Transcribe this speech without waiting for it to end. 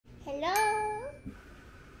Hello!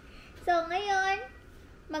 So, ngayon,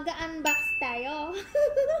 mag-unbox tayo.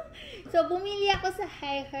 So, bumili ako sa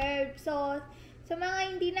iHerb. So, sa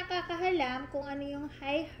mga hindi nakakahalam kung ano yung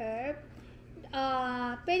iHerb,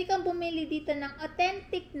 pwede kang bumili dito ng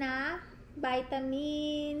authentic na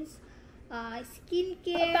vitamins,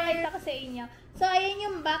 skincare. Papakita ko sa inyo. So, ayan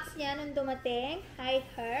yung box niya nung dumating.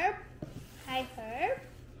 iHerb.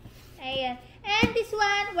 Ayan. And this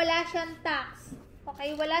one, wala siyang tax.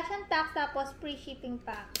 Okay, wala siyang tax, tapos free shipping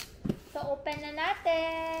pa. So, open na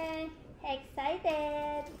natin.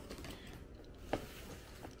 Excited!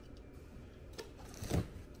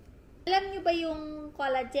 Alam nyo ba yung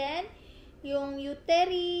collagen? Yung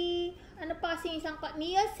uteri? Ano pa kasi isang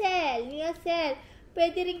Neocell.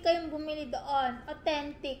 Pwede rin kayong bumili doon.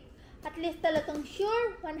 Authentic. At least talagang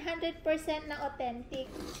sure, 100% na authentic.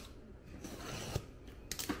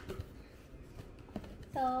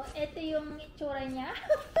 So, ito yung itsura niya.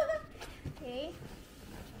 Okay.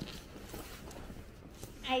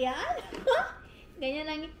 Ayan.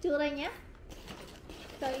 Ganyan ang itsura niya.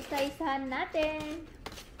 So, isa-isahan natin.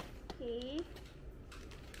 Okay.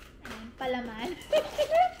 Ayan, palaman.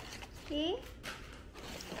 Okay.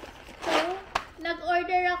 So,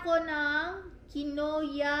 nag-order ako ng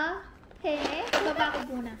quinoa penne. Baba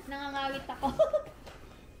ko muna. Nangangawit ako.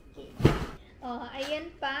 Okay. Oh,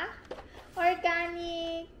 ayan pa.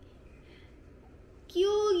 Organic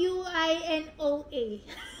QUINOA.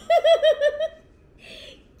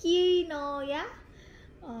 Quinoa.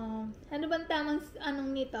 Ano bang tamang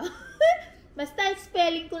anong nito? Basta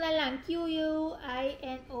spelling ko na lang.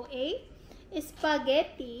 QUINOA.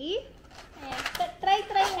 Spaghetti. Try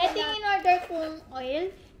mo. Ito yung in-order kong oil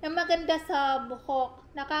na maganda sa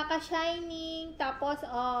buhok. Nakaka-shining. Tapos,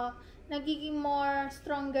 nagiging more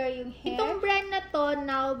stronger yung hair. Itong brand na to,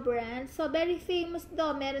 Now brand. So, very famous do.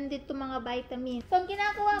 Meron dito mga vitamins. So, ang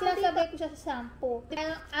ginagawa ko, sinasabay ko siya sa shampoo.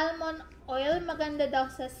 Almond oil, maganda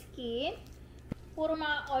daw sa skin. Puro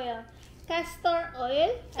mga oil. Castor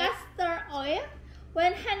oil,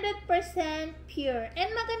 100% pure.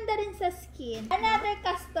 And maganda rin sa skin. Another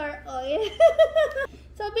castor oil.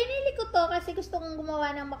 So, binili ko to kasi gusto kong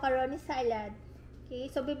gumawa ng macaroni salad.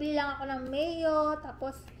 Okay, so bibili lang ako ng mayo,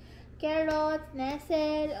 tapos carrots,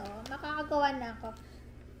 nesel, makakagawa na ako.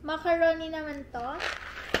 Macaroni naman to.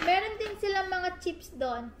 Meron din silang mga chips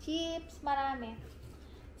doon. Chips, marami.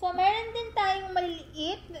 So, meron din tayong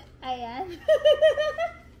maliliit. Ayan.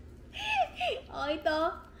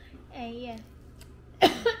 Ito. Ayan.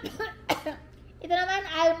 Ito naman,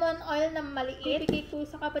 almond oil na maliit. Ibigay ko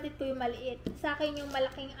sa kapatid ko yung maliit. Sa akin yung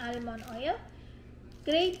malaking almond oil.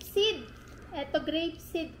 Grapeseed. Ito,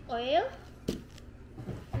 grapeseed oil.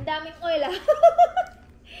 Ang daming oil,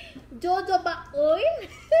 jojoba oil.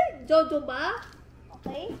 Jojoba.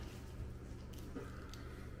 Okay.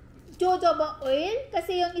 Jojoba oil.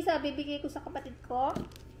 Kasi yung isa, bibigay ko sa kapatid ko.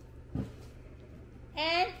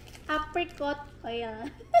 And apricot oil.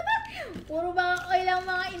 Puro mga oil ang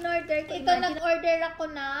mga in-order ko. Ito, nag-order ako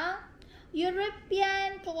ng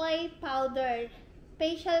European Clay Powder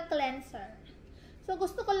Facial Cleanser. So,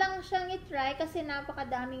 gusto ko lang siyang i-try kasi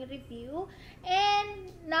napakadaming review.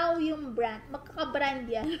 And now yung brand. Magkaka-brand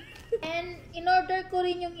yan. And in-order ko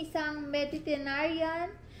rin yung isang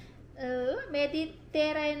Mediterranean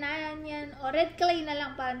o red clay na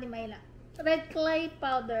lang para hindi maila. Red clay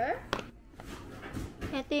powder.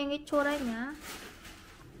 Ito yung itsura niya.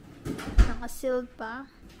 Naka-sealed pa.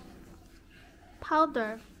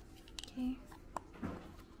 Powder. Okay.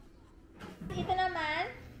 Ito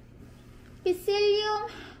naman, Psyllium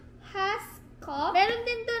Husk. Meron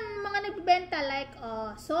din doon mga nagbibenta like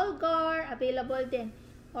Solgar, available din.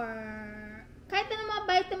 Or kahit ano mga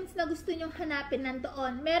vitamins na gusto nyong hanapin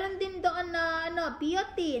nandoon. Meron din doon na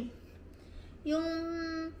biotin. Yung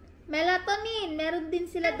melatonin, meron din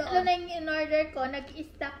sila doon. Ano na yung in-order ko,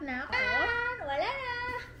 nag-stock na ako. Wala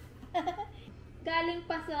na! Galing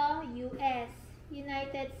pa sa US,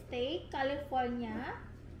 United States, California.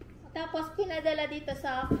 Tapos pinadala dito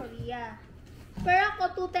sa Korea. Pero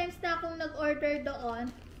ako 2 times na akong nag-order doon.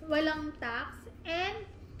 Walang tax and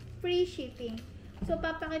free shipping. So,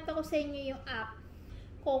 papakita ko sa inyo yung app.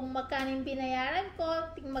 Kung magkano yung binayaran ko,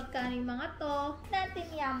 magkano yung mga to. Natin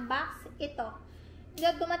yung box. Ito. Hindi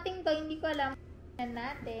dumating to, hindi ko alam. Yan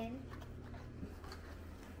natin.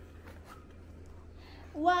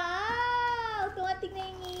 Wow! Dumating na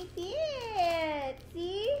yung ipit.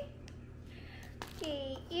 See?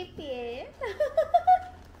 Okay, ipit.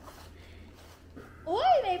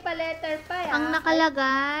 Uy, may pa-letter pa yan. Ang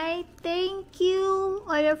nakalagay, thank you,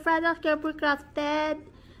 all your products carefully crafted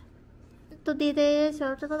to this.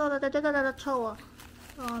 May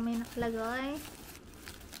nakalagay.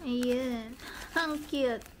 Ayan. Ang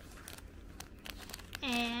cute.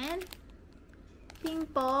 And, ping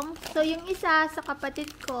pong. So, yung isa sa kapatid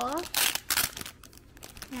ko.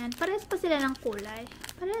 Ayan. Parehas pa sila ng kulay.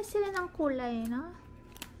 Parehas sila ng kulay, no?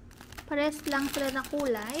 Parehas lang sila ng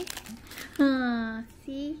kulay.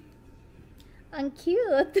 See? Ang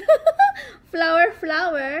cute. Flower,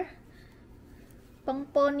 flower. Pang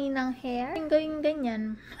pony ng hair. Ang gawing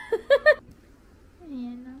ganyan.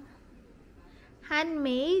 Ayan, no?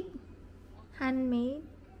 Handmade. Handmade.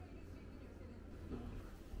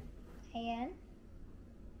 Ayan.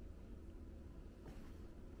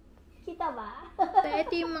 Kita ba? So,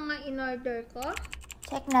 ito yung mga in-order ko.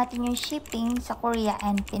 Check natin yung shipping sa Korea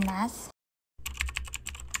and Pinas.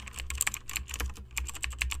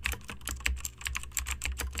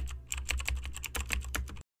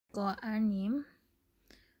 Ko, 6.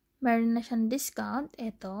 Meron na siyang discount.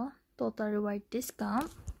 Ito, total reward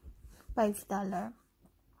discount. $5.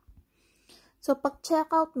 So, pag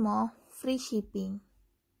checkout mo, free shipping.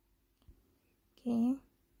 Okay.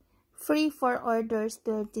 Free for orders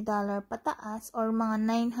 $20 pataas or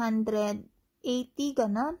mga 980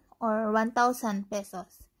 ganon or 1,000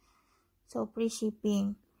 pesos. So, free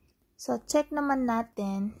shipping. So, check naman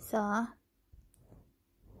natin sa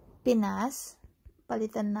Pinas.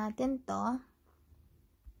 Palitan natin to.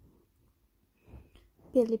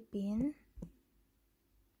 Philippine.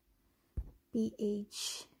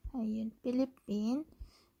 PH. Ayun, Philippine.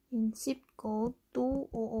 Yung zip code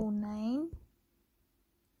 2009.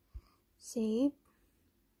 Save.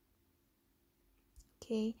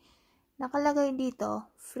 Okay. Nakalagay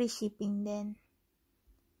dito, free shipping din.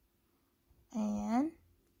 Ayan.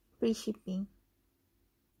 Free shipping.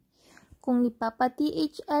 Kung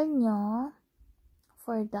ipapa-DHL nyo,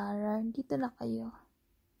 $4, dito na kayo.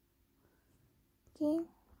 Okay.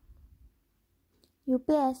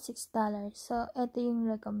 UPS, $6. So, ito yung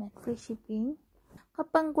recommend. Free shipping.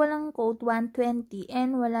 Kapag walang code, $120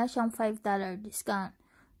 and wala siyang $5 discount.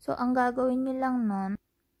 So, ang gagawin nyo lang nun,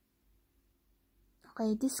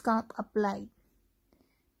 okay, discount applied.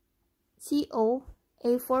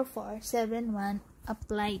 COA4471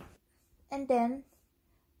 applied. And then,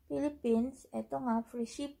 Philippines, ito nga, free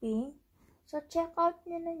shipping. So, check out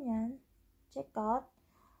nyo na yan. Check out.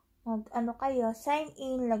 Mag-ano kayo, sign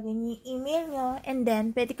in, lagay nyo yung email nyo, and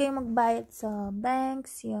then, pwede kayong magbayad sa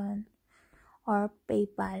banks, yun, or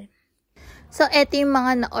PayPal. So, ito yung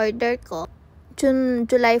mga na-order ko.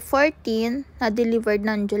 July 14, na-delivered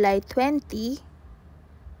ng July 20.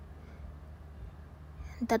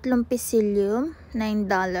 3 pisilium, $9.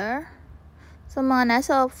 So, mga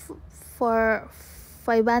nasa for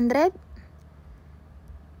 500.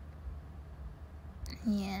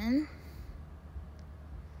 Ayan.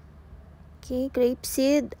 Okay,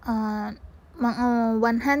 grapeseed, mga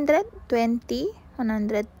 120,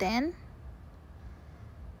 110.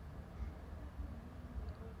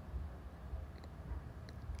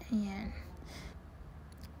 Ayan.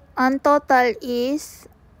 Ang total is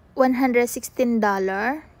 $116.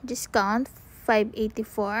 Discount,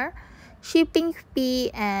 $584. Shipping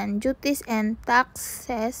fee and duties and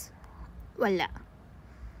taxes, wala.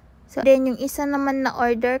 So, then yung isa naman na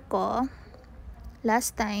order ko,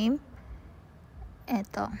 last time,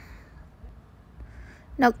 eto.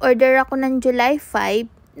 Nag-order ako ng July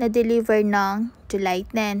 5, na-deliver ng July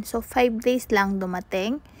 10. So, 5 days lang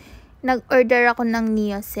dumating. Nag-order ako ng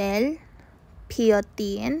Neocell,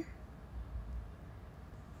 Biotin.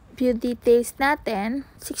 View details natin,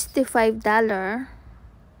 $65.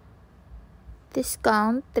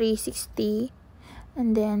 Discount, $360.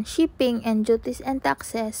 And then, shipping and duties and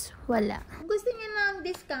taxes, wala. Kung gusto niyo ng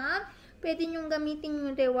discount, pwede nyo gamitin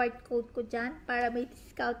yung reward code ko dyan para may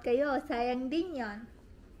discount kayo. Sayang din yon.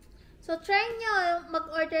 So, try nyo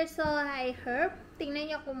mag-order sa iHerb.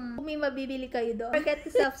 Tingnan nyo kung may mabibili kayo doon. Don't forget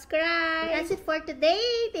to subscribe. That's it for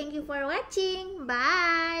today. Thank you for watching.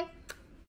 Bye!